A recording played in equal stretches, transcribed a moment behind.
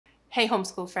Hey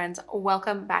homeschool friends,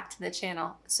 welcome back to the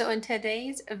channel. So in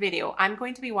today's video, I'm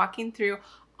going to be walking through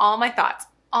all my thoughts,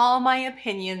 all my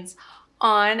opinions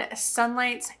on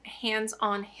Sonlight's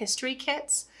hands-on history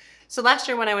kits. So last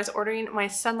year when I was ordering my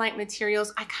Sonlight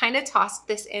materials, I kind of tossed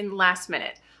this in last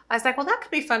minute. I was like, well, that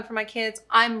could be fun for my kids.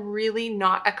 I'm really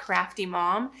not a crafty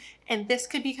mom, and this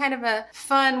could be kind of a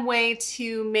fun way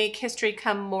to make history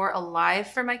come more alive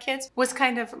for my kids, was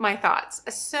kind of my thoughts.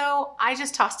 So I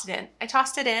just tossed it in. I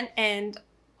tossed it in, and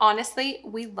honestly,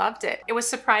 we loved it. It was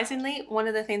surprisingly one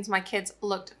of the things my kids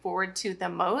looked forward to the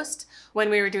most when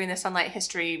we were doing the Sonlight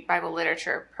History Bible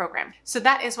Literature program. So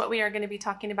that is what we are going to be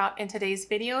talking about in today's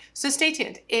video. So stay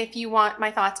tuned if you want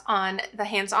my thoughts on the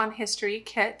hands-on history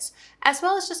kits, as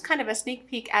well as just kind of a sneak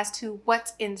peek as to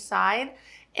what's inside.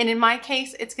 And in my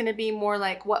case, it's going to be more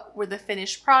like what were the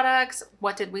finished products,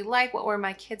 what did we like, what were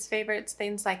my kids' favorites,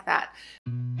 things like that.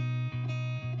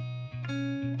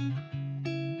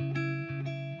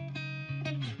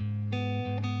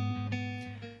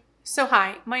 So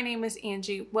hi, my name is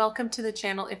Angie. Welcome to the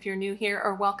channel if you're new here,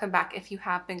 or welcome back if you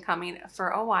have been coming for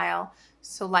a while.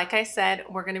 So like I said,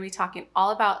 we're going to be talking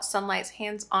all about Sonlight's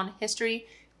hands-on history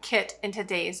kit in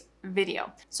today's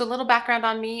video. So a little background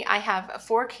on me. I have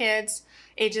 4 kids,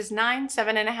 ages 9,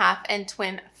 7.5, and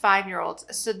twin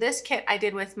 5-year-olds. So this kit I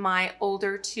did with my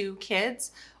older 2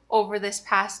 kids over this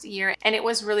past year, and it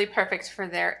was really perfect for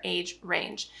their age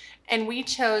range. And we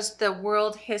chose the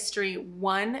World History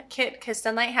 1 kit because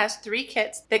Sonlight has 3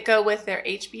 kits that go with their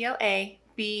HBL-A,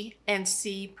 B, and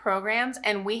C programs,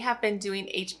 and we have been doing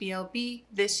HBL-B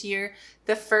this year,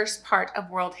 the first part of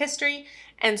World History,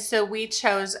 and so we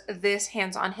chose this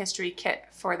hands-on history kit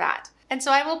for that. And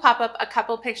so I will pop up a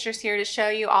couple pictures here to show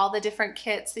you all the different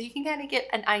kits so you can kind of get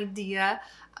an idea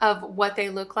of what they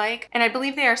look like. And I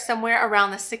believe they are somewhere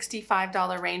around the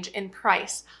 $65 range in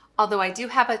price, although I do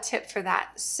have a tip for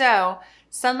that. So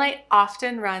Sonlight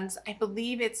often runs, I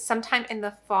believe it's sometime in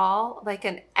the fall, like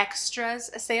an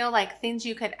extras sale, like things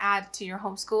you could add to your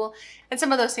homeschool. And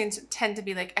some of those things tend to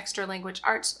be like extra language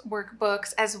arts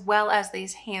workbooks, as well as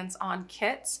these hands-on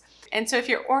kits. And so if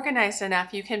you're organized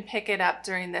enough, you can pick it up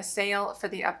during the sale for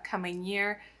the upcoming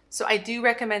year. So I do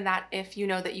recommend that if you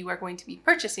know that you are going to be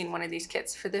purchasing one of these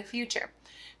kits for the future.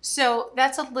 So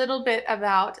that's a little bit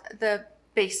about the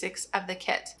basics of the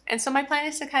kit. And so my plan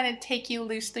is to kind of take you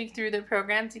loosely through the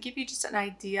program to give you just an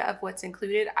idea of what's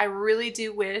included. I really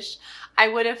do wish I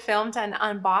would have filmed an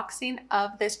unboxing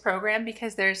of this program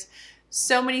because there's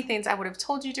so many things I would have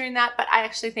told you during that, but I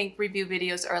actually think review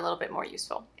videos are a little bit more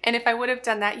useful. And if I would have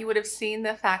done that, you would have seen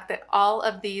the fact that all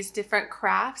of these different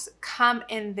crafts come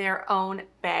in their own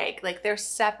bag, like they're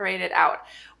separated out,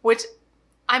 which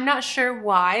I'm not sure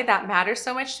why that matters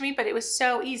so much to me, but it was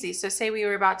so easy. So say we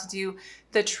were about to do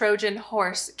the Trojan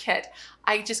horse kit.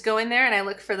 I just go in there and I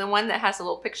look for the one that has a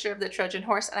little picture of the Trojan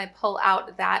horse, and I pull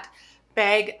out that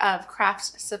bag of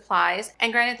crafts supplies.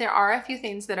 And granted, there are a few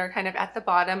things that are kind of at the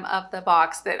bottom of the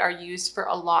box that are used for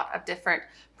a lot of different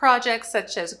projects,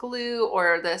 such as glue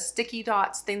or the sticky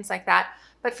dots, things like that.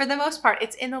 But for the most part,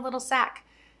 it's in the little sack.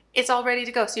 It's all ready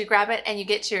to go. So you grab it and you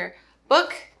get your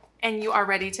book and you are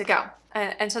ready to go.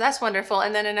 And so that's wonderful.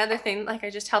 And then another thing, like I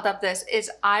just held up this,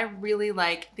 is I really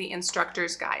like the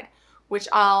instructor's guide, which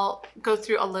I'll go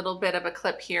through a little bit of a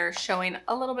clip here showing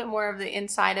a little bit more of the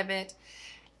inside of it.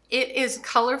 It is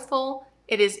colorful.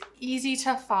 It is easy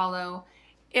to follow.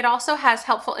 It also has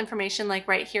helpful information, like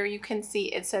right here you can see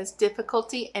it says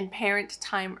difficulty and parent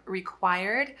time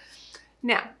required.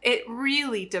 Now, it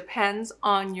really depends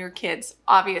on your kids,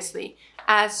 obviously,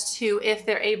 as to if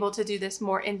they're able to do this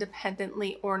more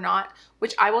independently or not,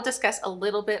 which I will discuss a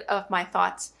little bit of my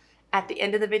thoughts at the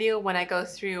end of the video when I go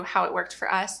through how it worked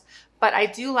for us. But I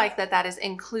do like that that is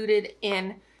included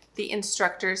in the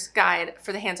instructor's guide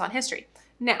for the hands-on history.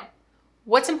 Now,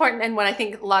 what's important and what I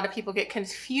think a lot of people get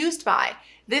confused by,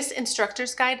 this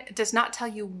instructor's guide does not tell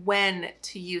you when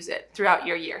to use it throughout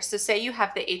your year. So say you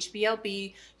have the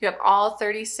HBL-B, you have all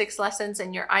 36 lessons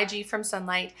in your IG from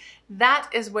Sonlight,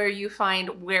 that is where you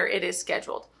find where it is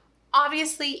scheduled.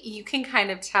 Obviously, you can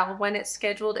kind of tell when it's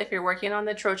scheduled. If you're working on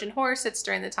the Trojan horse, it's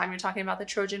during the time you're talking about the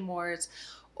Trojan Wars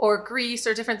or Greece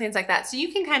or different things like that. So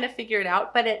you can kind of figure it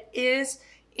out, but it is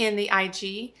in the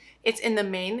IG. It's in the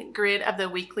main grid of the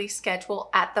weekly schedule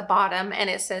at the bottom, and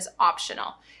it says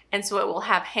optional. And so it will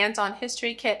have hands-on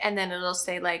history kit, and then it'll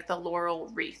say like the laurel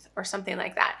wreath or something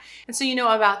like that. And so you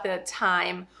know about the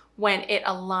time when it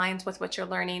aligns with what you're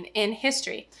learning in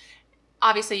history.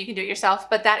 Obviously you can do it yourself,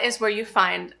 but that is where you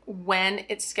find when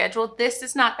it's scheduled. This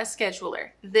is not a scheduler.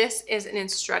 This is an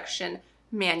instruction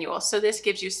manual. So this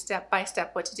gives you step by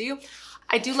step what to do.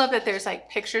 I do love that there's like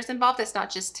pictures involved. It's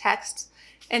not just text.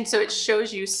 And so it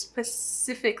shows you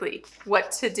specifically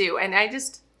what to do. And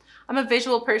I'm a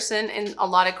visual person in a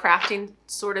lot of crafting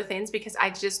sort of things because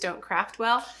I just don't craft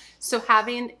well. So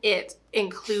having it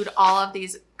include all of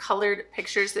these colored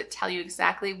pictures that tell you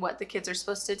exactly what the kids are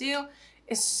supposed to do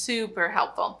is super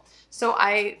helpful. So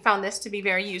I found this to be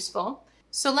very useful.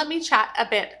 So let me chat a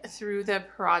bit through the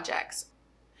projects.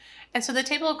 And so the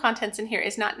table of contents in here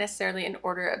is not necessarily in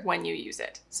order of when you use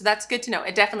it. So that's good to know.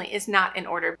 It definitely is not in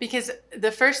order because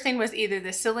the first thing was either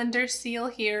the cylinder seal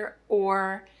here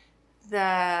or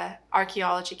the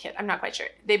archaeology kit. I'm not quite sure.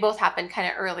 They both happened kind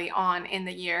of early on in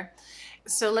the year.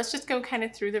 So let's just go kind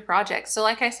of through the project. So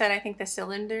like I said, I think the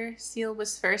cylinder seal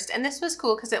was first. And this was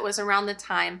cool because it was around the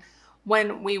time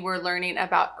when we were learning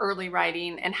about early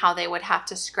writing and how they would have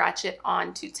to scratch it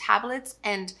onto tablets.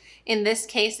 And in this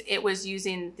case, it was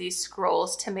using these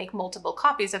scrolls to make multiple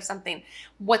copies of something.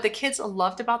 What the kids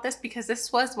loved about this, because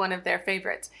this was one of their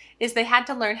favorites, is they had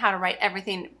to learn how to write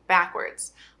everything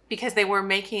backwards because they were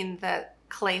making the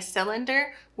clay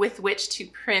cylinder with which to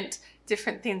print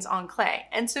different things on clay.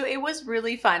 And so it was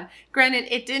really fun.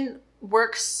 Granted, it didn't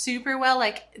work super well.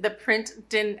 Like the print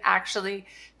didn't actually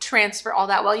transfer all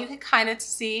that well. You could kind of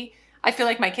see, I feel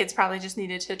like my kids probably just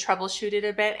needed to troubleshoot it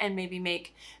a bit and maybe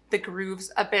make the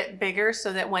grooves a bit bigger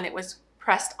so that when it was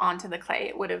pressed onto the clay,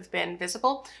 it would have been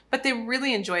visible. But they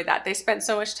really enjoyed that. They spent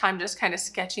so much time just kind of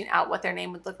sketching out what their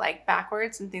name would look like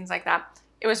backwards and things like that.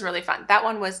 It was really fun. That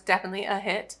one was definitely a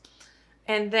hit.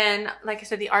 And then, like I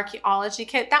said, the archaeology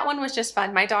kit, that one was just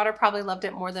fun. My daughter probably loved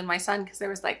it more than my son because there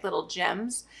was like little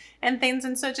gems and things.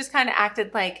 And so it just kind of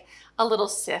acted like a little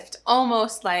sift,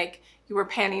 almost like you were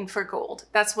panning for gold.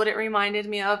 That's what it reminded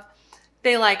me of.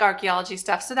 They like archaeology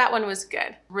stuff. So that one was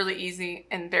good. Really easy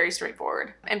and very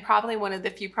straightforward. And probably one of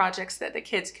the few projects that the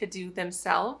kids could do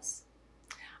themselves.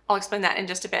 I'll explain that in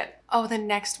just a bit. Oh, the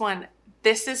next one.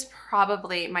 This is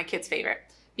probably my kids' favorite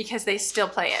because they still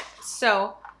play it.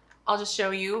 So I'll just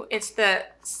show you. It's the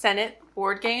Senate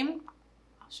board game.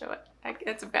 I'll show it.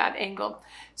 It's a bad angle.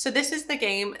 So this is the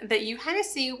game that you kind of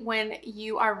see when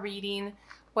you are reading,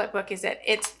 what book is it?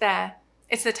 It's the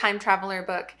Time Traveler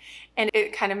book. And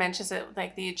it kind of mentions it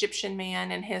like the Egyptian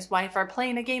man and his wife are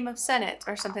playing a game of Senate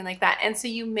or something like that. And so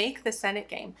you make the Senate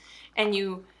game and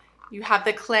you have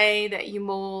the clay that you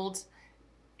mold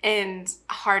and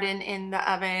harden in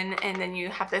the oven, and then you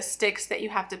have the sticks that you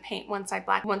have to paint, one side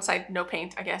black, one side no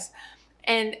paint, I guess.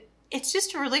 And it's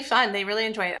just really fun. They really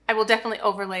enjoy it. I will definitely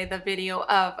overlay the video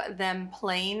of them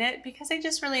playing it because they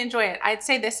just really enjoy it. I'd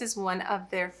say this is one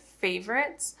of their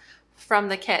favorites from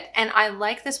the kit. And I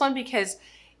like this one because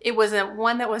it was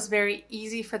one that was very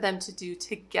easy for them to do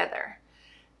together.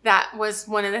 That was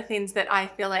one of the things that I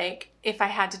feel like if I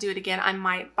had to do it again, I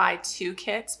might buy 2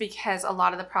 kits because a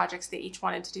lot of the projects they each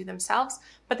wanted to do themselves.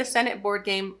 But the Senate board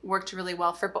game worked really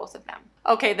well for both of them.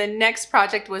 Okay, the next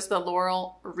project was the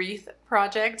Laurel Wreath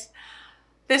project.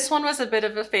 This one was a bit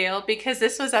of a fail because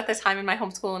this was at the time in my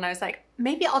homeschool and I was like,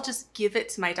 maybe I'll just give it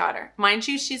to my daughter. Mind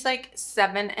you, she's like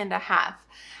 7.5.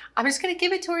 I'm just gonna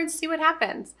give it to her and see what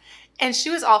happens. And she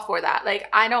was all for that. Like,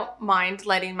 I don't mind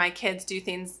letting my kids do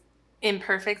things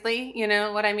imperfectly, you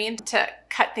know what I mean? To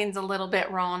cut things a little bit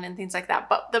wrong and things like that.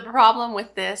 But the problem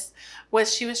with this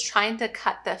was she was trying to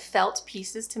cut the felt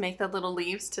pieces to make the little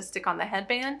leaves to stick on the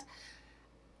headband.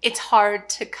 It's hard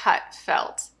to cut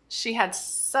felt. She had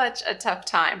such a tough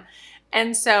time.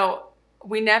 And so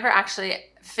we never actually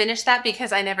finished that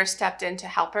because I never stepped in to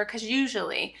help her, because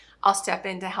usually I'll step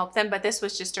in to help them. But this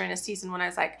was just during a season when I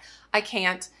was like, I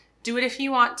can't do it if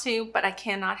you want to, but I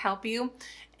cannot help you.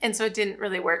 And so it didn't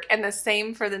really work. And the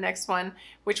same for the next one,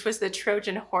 which was the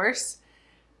Trojan horse.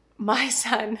 My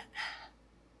son,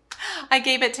 I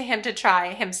gave it to him to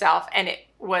try himself and it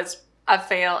was a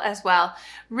fail as well.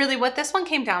 Really what this one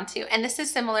came down to, and this is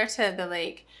similar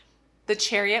to the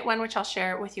chariot one, which I'll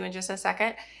share with you in just a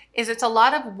second, is it's a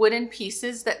lot of wooden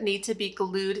pieces that need to be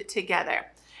glued together.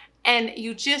 And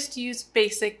you just use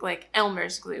basic like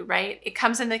Elmer's glue, right? It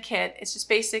comes in the kit. It's just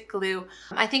basic glue.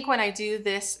 I think when I do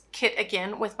this kit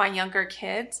again with my younger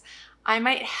kids, I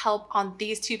might help on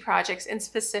these 2 projects in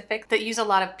specific that use a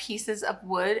lot of pieces of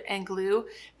wood and glue,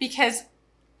 because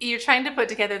you're trying to put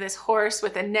together this horse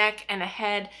with a neck and a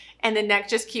head, and the neck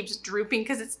just keeps drooping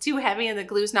because it's too heavy and the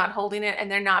glue's not holding it and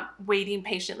they're not waiting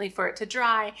patiently for it to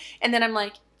dry. And then I'm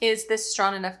like, is this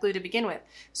strong enough glue to begin with?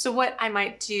 So what I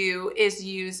might do is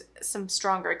use some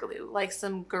stronger glue, like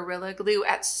some Gorilla Glue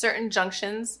at certain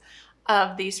junctions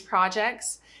of these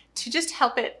projects to just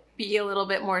help it be a little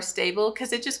bit more stable,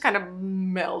 because it just kind of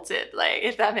melted, like,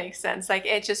 if that makes sense. Like,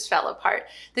 it just fell apart.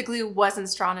 The glue wasn't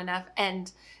strong enough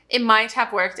and It might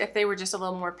have worked if they were just a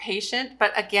little more patient,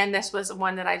 but again, this was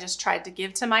one that I just tried to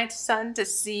give to my son to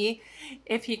see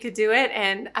if he could do it,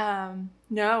 and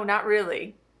no, not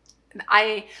really.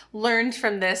 I learned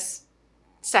from this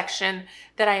section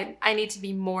that I need to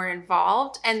be more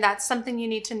involved, and that's something you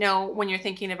need to know when you're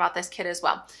thinking about this kit as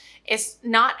well. It's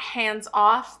not hands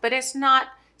off, but it's not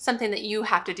something that you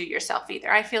have to do yourself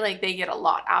either. I feel like they get a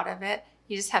lot out of it.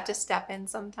 You just have to step in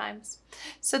sometimes.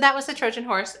 So that was the Trojan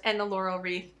horse and the laurel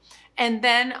wreath. And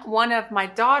then one of my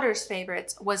daughter's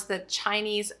favorites was the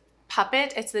Chinese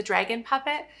puppet. It's the dragon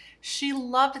puppet. She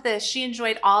loved this. She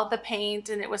enjoyed all the paint,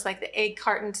 and it was like the egg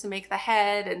carton to make the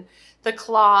head and the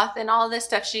cloth and all this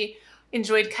stuff. She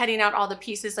enjoyed cutting out all the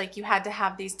pieces. Like you had to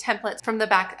have these templates from the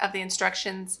back of the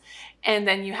instructions, and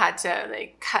then you had to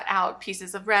like cut out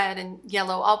pieces of red and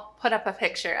yellow. I'll put up a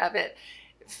picture of it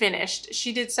finished.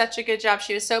 She did such a good job.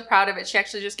 She was so proud of it. She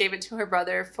actually just gave it to her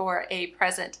brother for a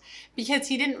present because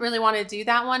he didn't really want to do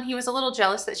that one. He was a little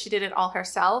jealous that she did it all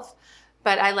herself,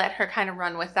 but I let her kind of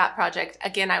run with that project.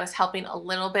 Again, I was helping a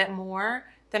little bit more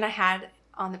than I had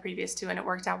on the previous two, and it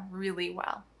worked out really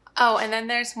well. Oh, and then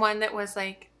there's one that was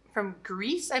like from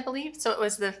Greece, I believe. So it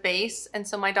was the vase. And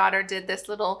so my daughter did this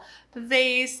little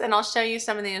vase, and I'll show you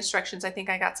some of the instructions. I think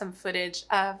I got some footage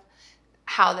of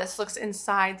how this looks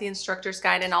inside the instructor's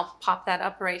guide, and I'll pop that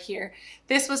up right here.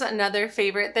 This was another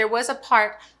favorite. There was a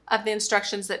part of the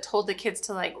instructions that told the kids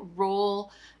to like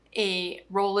roll a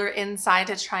roller inside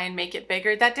to try and make it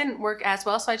bigger. That didn't work as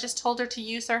well, so I just told her to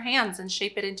use her hands and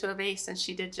shape it into a vase, and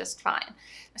she did just fine.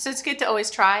 So it's good to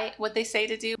always try what they say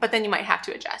to do, but then you might have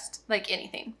to adjust, like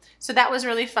anything. So that was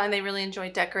really fun. They really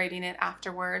enjoyed decorating it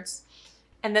afterwards.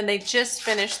 And then they just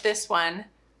finished this one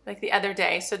like the other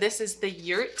day. So this is the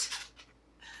yurt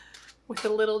with a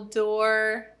little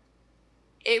door.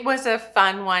 It was a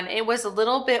fun one. It was a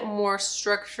little bit more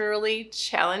structurally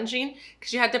challenging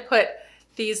because you had to put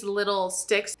these little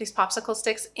sticks, these popsicle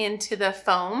sticks, into the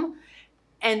foam,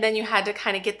 and then you had to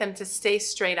kind of get them to stay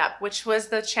straight up, which was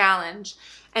the challenge.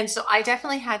 And so I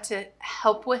definitely had to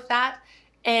help with that.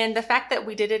 And the fact that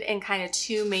we did it in kind of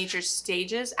two major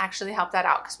stages actually helped that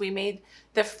out, because we made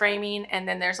the framing and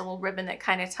then there's a little ribbon that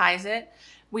kind of ties it.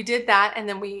 We did that, and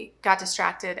then we got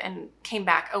distracted and came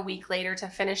back a week later to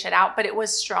finish it out, but it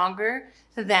was stronger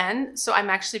then. So I'm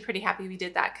actually pretty happy we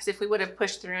did that, because if we would have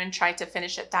pushed through and tried to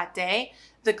finish it that day,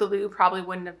 the glue probably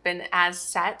wouldn't have been as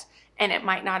set and it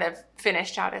might not have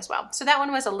finished out as well. So that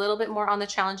one was a little bit more on the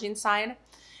challenging side.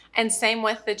 And same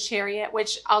with the chariot,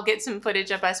 which I'll get some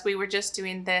footage of us. We were just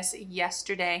doing this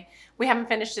yesterday. We haven't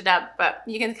finished it up, but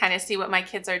you can kind of see what my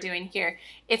kids are doing here.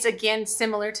 It's again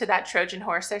similar to that Trojan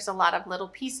horse. There's a lot of little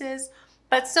pieces,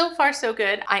 but so far so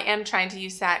good. I am trying to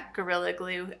use that Gorilla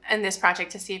Glue in this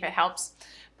project to see if it helps,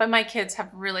 but my kids have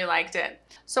really liked it.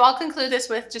 So I'll conclude this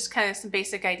with just kind of some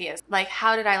basic ideas. Like,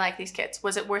 how did I like these kits?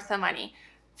 Was it worth the money?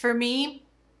 For me,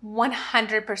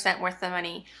 100% worth the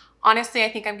money. Honestly,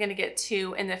 I think I'm going to get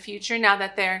two in the future now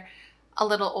that they're a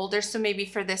little older. So maybe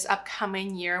for this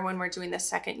upcoming year, when we're doing the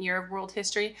second year of world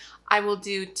history, I will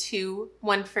do two,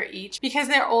 one for each, because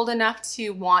they're old enough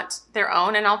to want their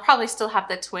own. And I'll probably still have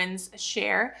the twins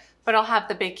share, but I'll have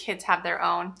the big kids have their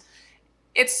own.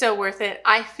 It's so worth it.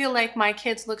 I feel like my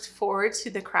kids looked forward to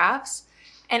the crafts,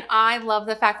 and I love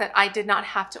the fact that I did not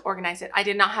have to organize it. I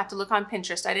did not have to look on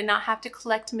Pinterest. I did not have to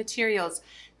collect materials.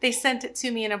 They sent it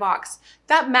to me in a box.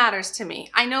 That matters to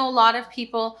me. I know a lot of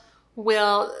people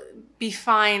will be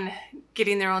fine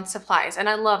getting their own supplies, and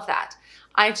I love that.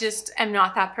 I just am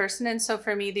not that person, and so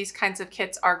for me, these kinds of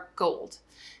kits are gold.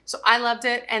 So I loved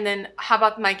it. And then how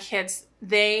about my kids?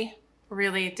 They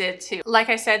really did too. Like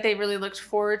I said, they really looked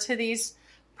forward to these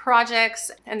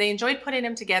projects and they enjoyed putting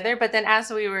them together. But then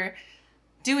as we were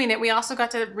doing it, we also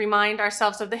got to remind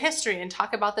ourselves of the history and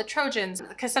talk about the Trojans,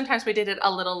 because sometimes we did it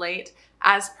a little late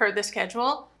as per the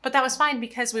schedule, but that was fine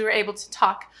because we were able to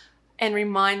talk and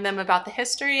remind them about the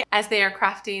history as they are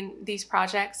crafting these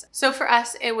projects. So for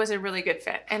us, it was a really good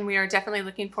fit, and we are definitely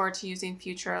looking forward to using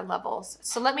future levels.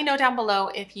 So let me know down below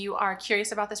if you are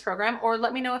curious about this program, or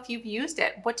let me know if you've used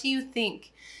it. What do you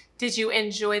think? Did you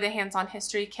enjoy the hands-on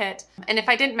history kit? And if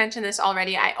I didn't mention this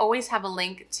already, I always have a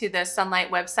link to the Sonlight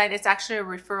website. It's actually a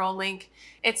referral link.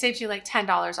 It saves you like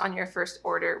 $10 on your first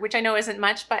order, which I know isn't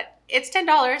much, but it's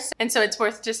 $10. And so it's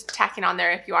worth just tacking on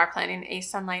there if you are planning a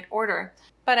Sonlight order.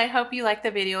 But I hope you liked the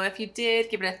video. If you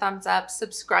did, give it a thumbs up,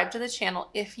 subscribe to the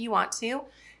channel if you want to.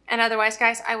 And otherwise,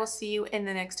 guys, I will see you in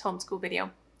the next homeschool video.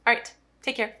 All right,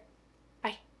 take care.